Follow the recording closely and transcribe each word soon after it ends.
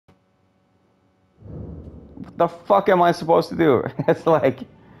the fuck am I supposed to do? It's like,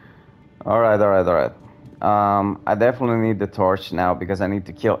 alright. I definitely need the torch now because I need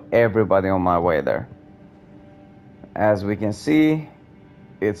to kill everybody on my way there. As we can see,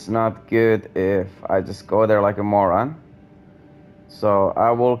 it's not good if I just go there like a moron. So I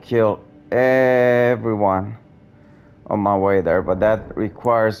will kill everyone on my way there, but that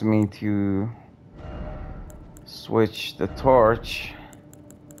requires me to switch the torch,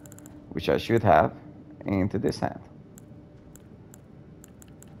 which I should have, into this hand.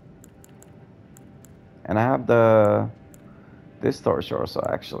 And I have this torch also,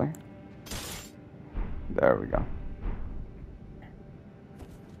 actually. There we go.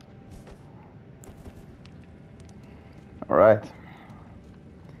 Alright.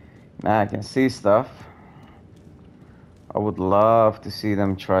 Now I can see stuff. I would love to see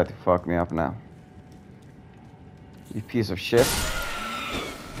them try to fuck me up now. You piece of shit.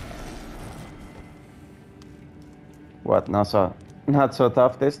 What, not so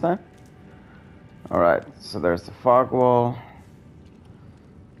tough this time? Alright, so there's the fog wall.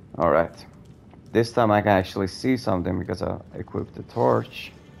 Alright. This time I can actually see something because I equipped the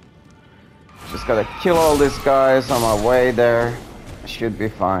torch. Just gotta kill all these guys on my way there. Should be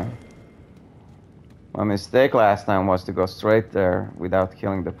fine. My mistake last time was to go straight there without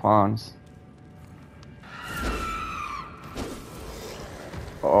killing the pawns.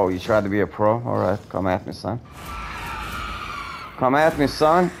 Oh, you tried to be a pro? Alright, come at me, son. Come at me,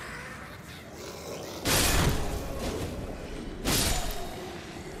 son.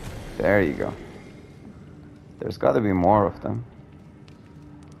 There you go. There's gotta be more of them.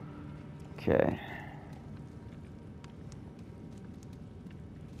 Okay.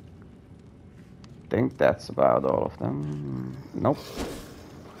 Think that's about all of them. Nope.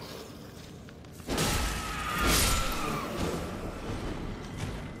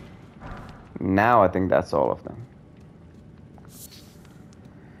 Now I think that's all of them.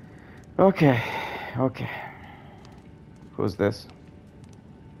 Okay. Who's this?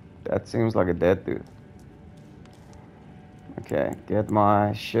 That seems like a dead dude. Okay, get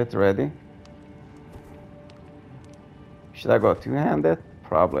my shit ready. Should I go two-handed?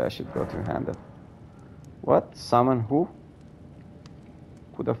 Probably I should go two-handed. What? Summon who?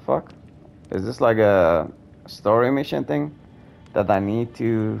 Who the fuck? Is this like a story mission thing? That I need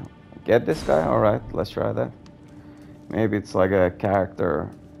to get this guy? Alright, let's try that. Maybe it's like a character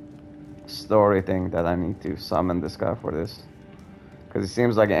story thing that I need to summon this guy for this. Because it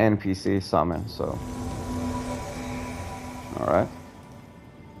seems like an NPC summon, so... Alright.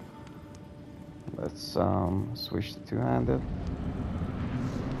 Let's switch to two-handed.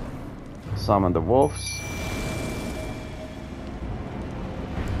 Summon the wolves.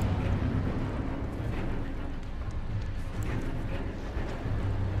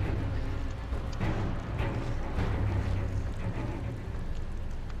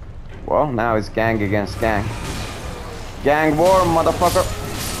 Well, now it's gang against gang. Gang war, motherfucker.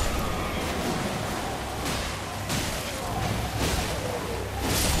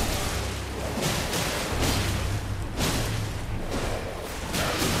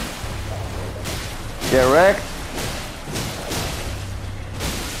 Get wrecked.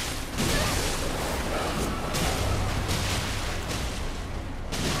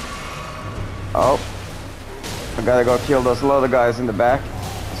 Oh. I gotta go kill those little guys in the back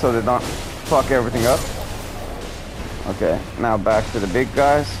so they don't fuck everything up. Okay, now back to the big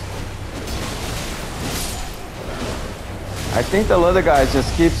guys. I think the little guys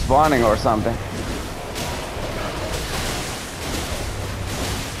just keep spawning or something.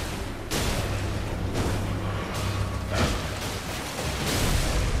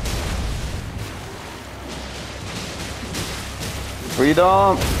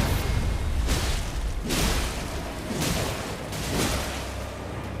 Freedom!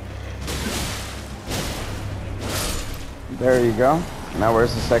 There you go. Now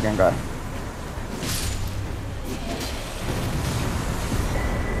where's the second guy?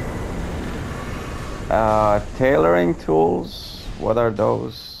 Tailoring tools. What are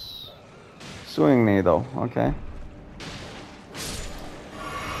those? Sewing needle. Okay.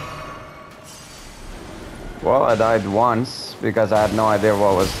 Well, I died once because I had no idea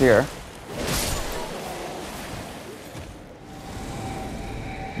what was here.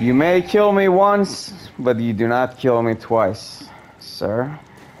 You may kill me once, but you do not kill me twice, sir.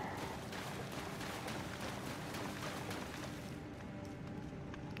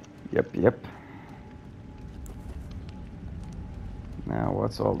 Yep. Now,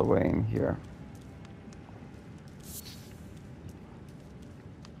 what's all the way in here?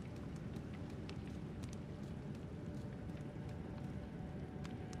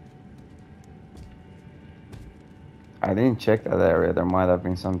 I didn't check that area. There might have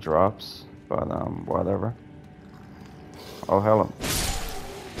been some drops, but whatever. Oh, hello.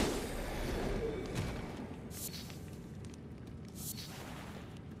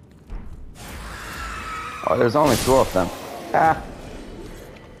 Oh, there's only 2 of them. Ah!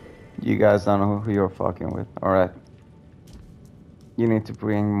 You guys don't know who you're fucking with. Alright. You need to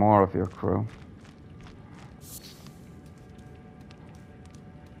bring more of your crew.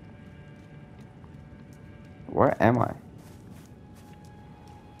 Where am I?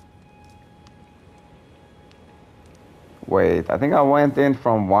 Wait, I think I went in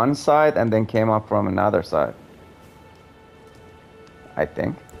from one side and then came up from another side. I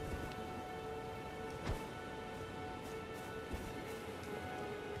think.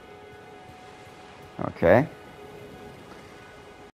 Okay.